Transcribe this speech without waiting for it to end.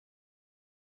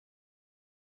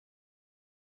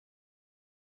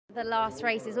The last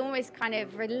race is almost kind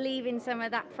of relieving some of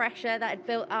that pressure that had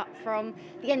built up from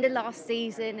the end of last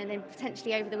season and then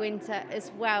potentially over the winter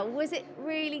as well. Was it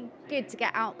really good to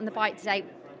get out on the bike today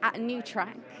at a new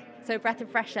track, so a breath of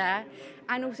fresh air,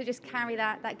 and also just carry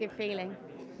that good feeling?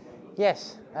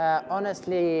 Yes,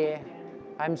 honestly,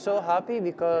 I'm so happy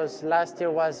because last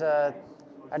year was a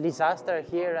disaster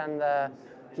here,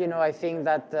 and I think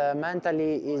that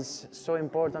mentally is so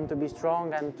important to be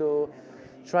strong and to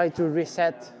try to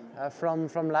reset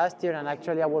from last year. And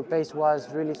actually, our pace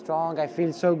was really strong. I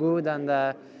feel so good,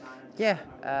 and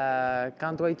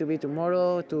can't wait to be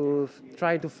tomorrow to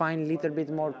try to find a little bit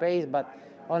more pace. But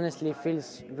honestly, it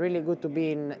feels really good to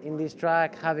be in this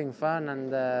track, having fun,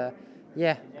 and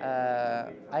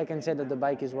I can say that the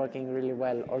bike is working really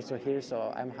well also here,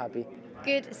 so I'm happy.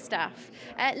 Good stuff.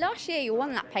 Last year, your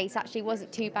one lap pace actually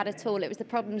wasn't too bad at all. It was the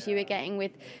problems you were getting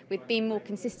with being more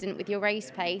consistent with your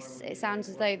race pace. It sounds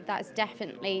as though that's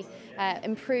definitely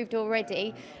improved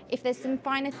already. If there's some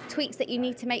finer tweaks that you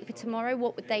need to make for tomorrow,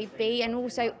 what would they be? And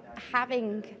also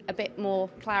having a bit more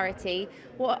clarity,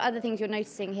 what are other things you're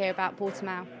noticing here about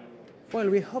Portimao?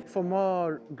 Well, we hope for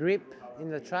more grip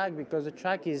in the track because the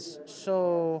track is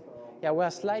so, we are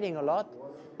sliding a lot.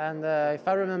 And if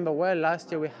I remember well, last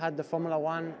year we had the Formula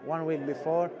 1 week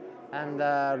before, and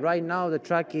right now the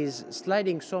track is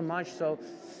sliding so much, so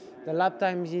the lap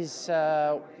times is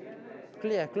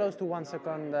close to 1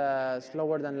 second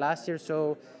slower than last year.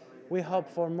 So we hope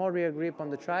for more rear grip on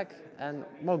the track and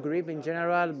more grip in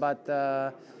general,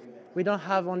 but we don't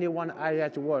have only one area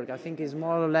to work. I think it's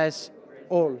more or less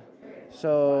all.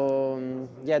 So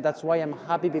that's why I'm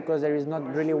happy, because there is not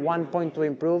really one point to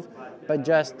improve, but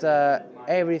just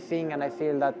everything, and I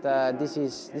feel that this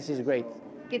is great.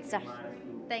 Good stuff.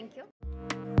 Thank you.